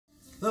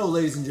Hello,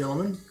 ladies and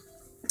gentlemen.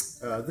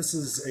 This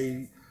is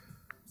a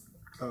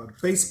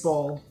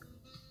baseball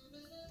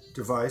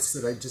device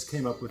that I just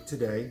came up with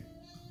today.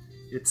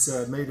 It's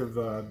made of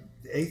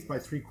 1/8 by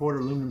 3/4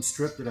 aluminum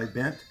strip that I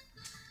bent,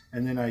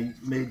 and then I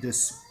made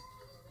this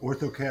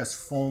orthocast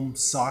foam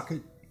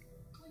socket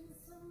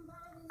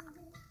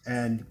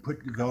and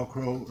put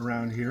Velcro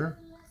around here,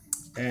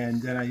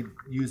 and then I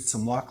used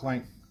some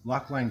lockline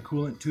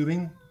coolant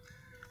tubing,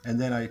 and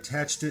then I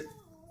attached it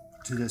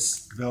to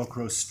this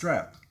Velcro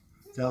strap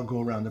that'll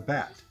go around the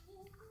bat.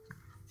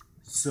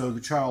 So the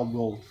child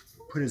will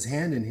put his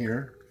hand in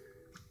here,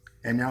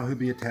 and now he'll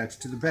be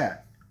attached to the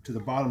bat, to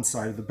the bottom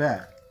side of the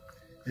bat,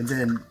 and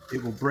then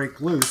it will break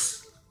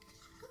loose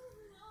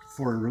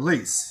for a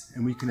release,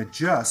 and we can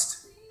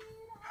adjust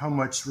how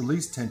much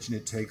release tension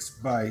it takes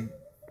by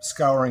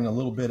scouring a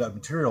little bit of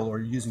material or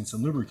using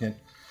some lubricant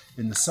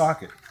in the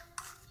socket.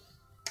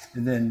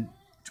 And then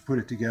to put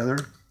it together,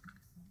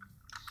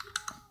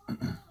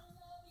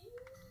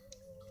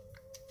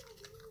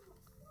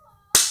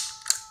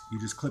 you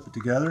just clip it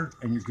together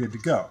and you're good to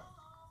go.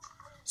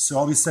 So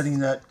I'll be sending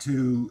that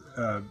to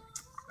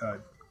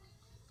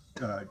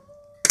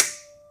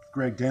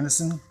Greg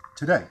Dennison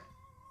today.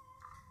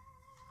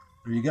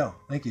 There you go.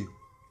 Thank you.